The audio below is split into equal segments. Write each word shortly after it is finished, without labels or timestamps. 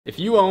If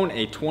you own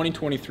a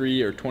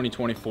 2023 or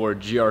 2024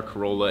 GR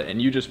Corolla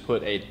and you just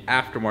put an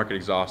aftermarket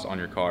exhaust on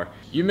your car,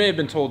 you may have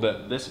been told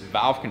that this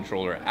valve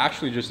controller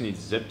actually just needs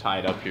zip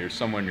tied up here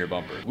somewhere in your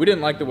bumper. We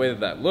didn't like the way that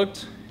that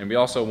looked, and we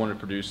also wanted to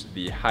produce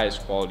the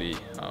highest quality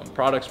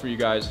products for you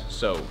guys.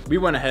 So we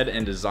went ahead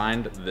and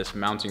designed this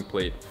mounting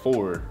plate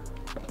for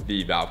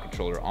the valve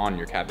controller on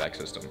your catback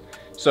system.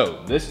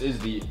 So this is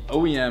the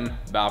OEM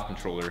valve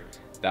controller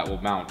that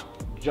will mount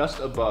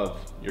just above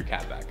your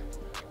catback.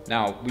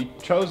 Now, we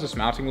chose this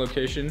mounting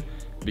location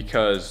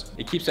because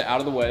it keeps it out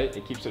of the way,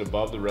 it keeps it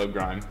above the road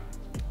grime,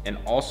 and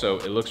also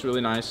it looks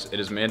really nice. It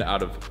is made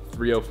out of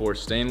 304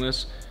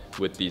 stainless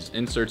with these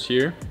inserts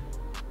here.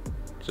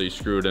 So you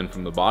screw it in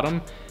from the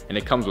bottom, and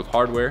it comes with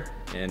hardware,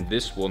 and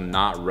this will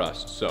not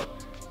rust. So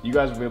you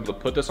guys will be able to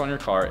put this on your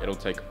car. It'll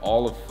take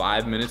all of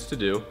 5 minutes to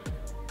do,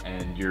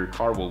 and your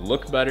car will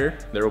look better.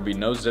 There will be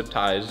no zip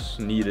ties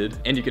needed,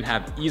 and you can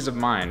have ease of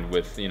mind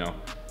with,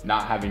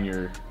 not having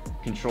your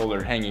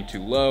controller hanging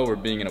too low or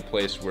being in a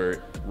place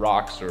where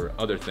rocks or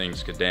other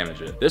things could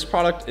damage it. This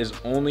product is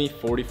only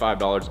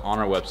 $45 on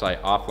our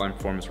website, Offline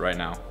Performance, right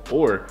now.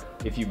 Or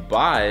if you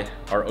buy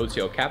our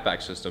OTL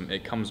catback system,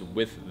 it comes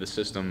with the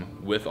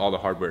system with all the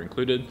hardware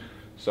included.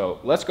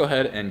 So let's go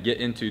ahead and get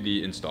into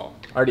the install.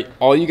 Alrighty,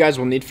 all you guys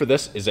will need for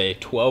this is a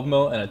 12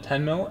 mil and a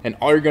 10 mil. And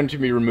all you're going to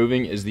be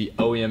removing is the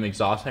OEM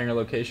exhaust hanger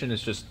location.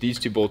 It's just these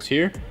two bolts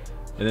here.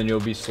 And then you'll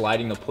be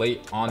sliding the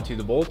plate onto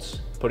the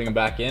bolts, putting them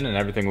back in, and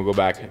everything will go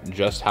back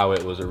just how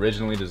it was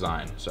originally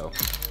designed. So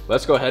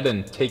let's go ahead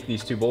and take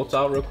these two bolts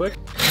out real quick.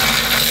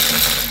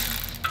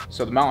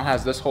 So the mount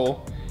has this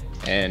hole,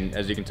 and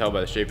as you can tell by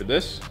the shape of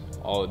this,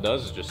 all it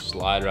does is just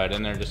slide right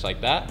in there just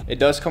like that. It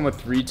does come with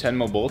 3 10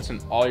 mil bolts,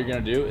 and all you're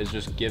gonna do is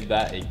just give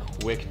that a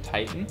quick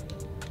tighten.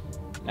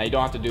 Now you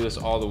don't have to do this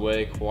all the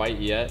way quite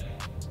yet.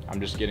 I'm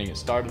just getting it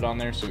started on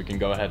there so we can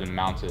go ahead and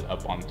mount it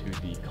up onto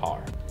the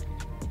car.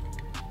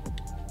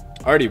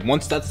 Alrighty,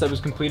 once that step is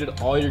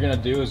completed, all you're gonna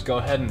do is go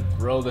ahead and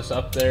throw this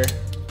up there.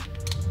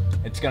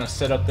 It's gonna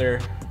sit up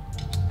there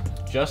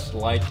just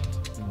like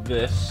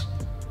this,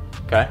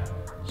 okay?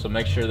 So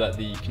make sure that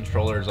the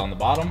controller is on the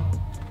bottom.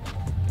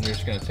 And you're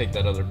just gonna take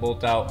that other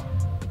bolt out,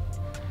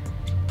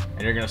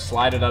 and you're gonna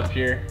slide it up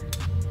here,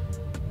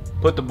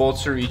 put the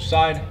bolts through each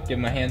side, give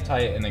them a hand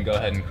tight, and then go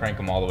ahead and crank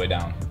them all the way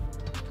down.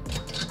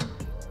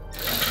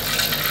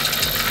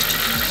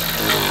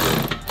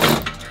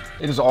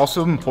 It is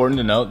also important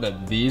to note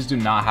that these do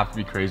not have to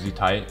be crazy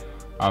tight.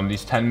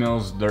 These 10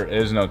 mils, there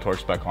is no torque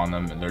spec on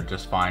them, and they're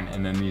just fine.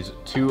 And then these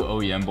 2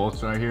 OEM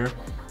bolts right here,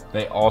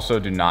 they also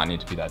do not need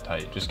to be that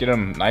tight. Just get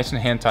them nice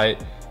and hand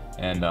tight,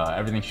 and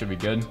everything should be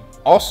good.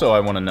 Also, I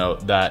want to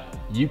note that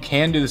you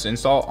can do this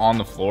install on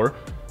the floor.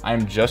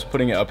 I'm just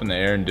putting it up in the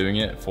air and doing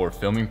it for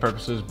filming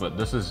purposes, but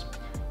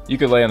you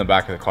could lay on the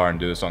back of the car and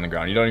do this on the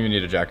ground. You don't even need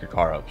to jack your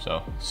car up.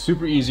 So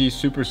super easy,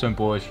 super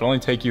simple. It should only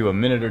take you a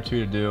minute or 2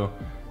 to do.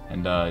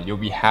 And you'll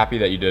be happy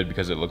that you did,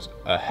 because it looks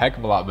a heck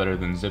of a lot better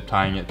than zip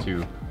tying it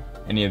to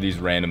any of these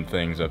random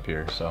things up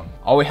here. So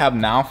all we have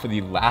now for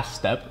the last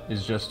step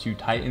is just to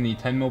tighten the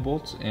 10 mil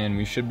bolts, and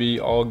we should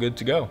be all good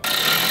to go.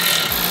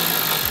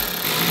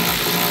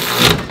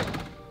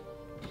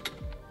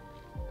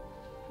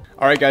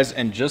 All right guys,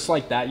 and just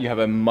like that, you have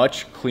a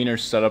much cleaner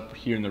setup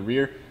here in the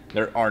rear.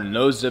 There are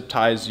no zip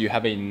ties. You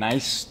have a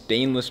nice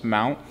stainless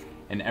mount,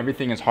 and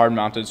everything is hard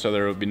mounted, so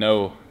there will be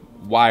no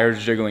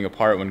wires jiggling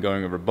apart when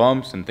going over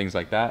bumps and things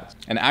like that.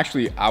 And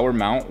actually, our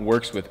mount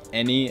works with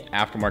any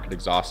aftermarket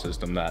exhaust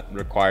system that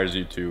requires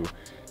you to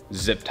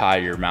zip tie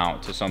your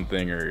mount to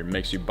something, or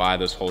makes you buy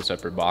this whole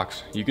separate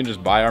box. You can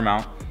just buy our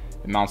mount.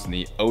 It mounts in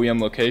the OEM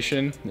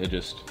location. It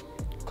just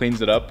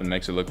cleans it up and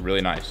makes it look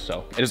really nice.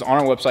 So it is on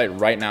our website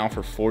right now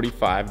for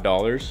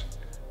 $45.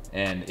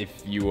 And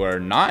if you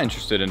are not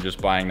interested in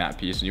just buying that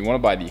piece and you want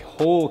to buy the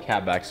whole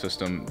catback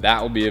system,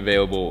 that will be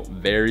available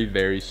very,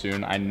 very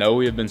soon. I know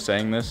we have been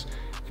saying this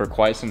for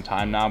quite some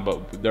time now,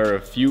 but there are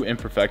a few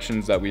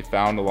imperfections that we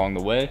found along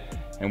the way,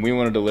 and we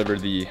want to deliver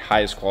the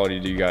highest quality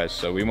to you guys.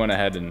 So we went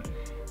ahead and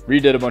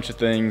redid a bunch of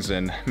things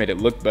and made it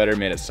look better,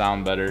 made it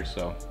sound better.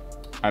 So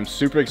I'm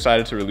super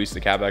excited to release the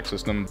catback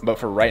system, but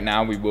for right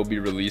now, we will be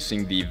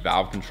releasing the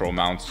valve control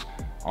mounts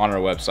on our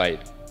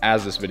website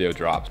as this video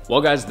drops.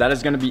 Well guys, that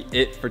is gonna be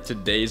it for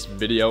today's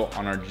video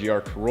on our GR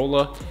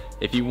Corolla.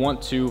 If you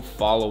want to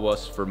follow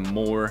us for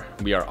more,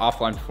 we are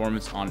Offline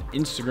Performance on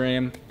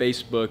Instagram,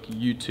 Facebook,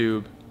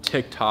 YouTube,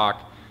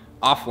 TikTok,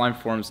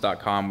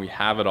 offlineperformance.com. We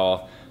have it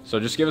all. So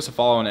just give us a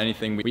follow on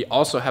anything. We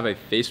also have a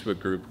Facebook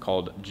group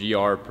called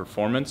GR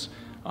Performance.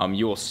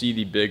 You will see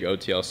the big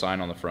OTL sign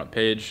on the front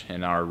page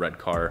and our red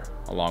car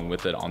along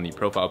with it on the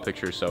profile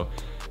picture. So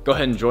go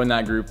ahead and join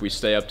that group. We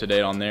stay up to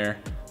date on there.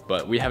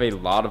 But we have a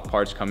lot of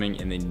parts coming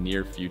in the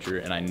near future,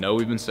 and I know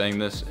we've been saying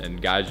this,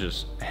 and guys,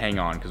 just hang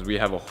on, because we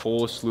have a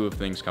whole slew of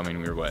things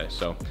coming your way.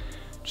 So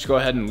just go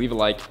ahead and leave a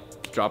like,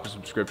 drop a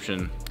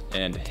subscription,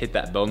 and hit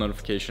that bell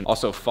notification.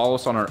 Also follow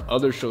us on our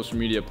other social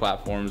media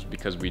platforms,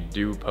 because we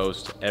do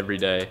post every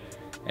day,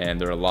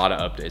 and there are a lot of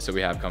updates that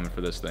we have coming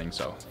for this thing.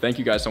 So thank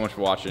you guys so much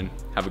for watching.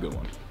 Have a good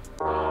one.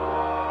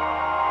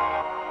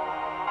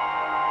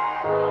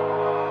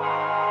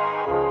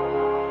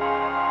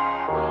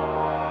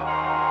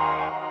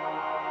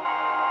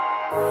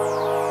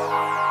 it.